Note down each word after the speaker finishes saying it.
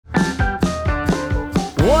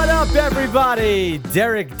everybody,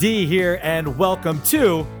 Derek D here, and welcome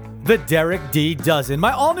to the Derek D Dozen,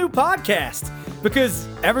 my all-new podcast, because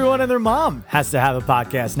everyone and their mom has to have a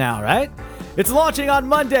podcast now, right? It's launching on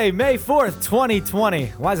Monday, May 4th, 2020.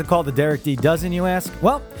 Why is it called the Derek D Dozen, you ask?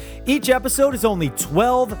 Well, each episode is only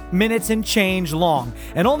 12 minutes and change long,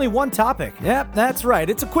 and only one topic. Yep, that's right.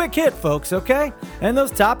 It's a quick hit, folks, okay? And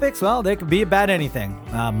those topics, well, they could be about anything.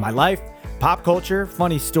 My life, pop culture,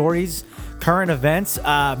 funny stories, current events,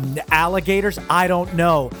 alligators, I don't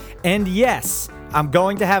know. And yes, I'm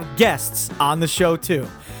going to have guests on the show too.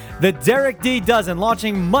 The Derek D Dozen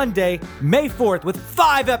launching Monday, May 4th with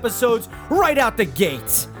 5 episodes right out the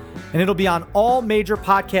gate. And it'll be on all major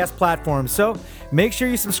podcast platforms, so make sure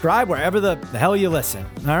you subscribe wherever the hell you listen,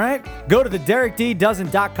 all right? Go to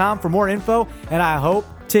thederekddozen.com for more info, and I hope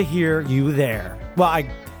to hear you there. Well,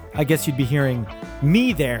 I guess you'd be hearing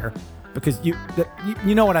me there, because you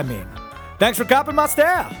know what I mean. Thanks for copping my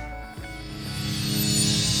style.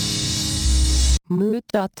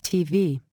 Mood.tv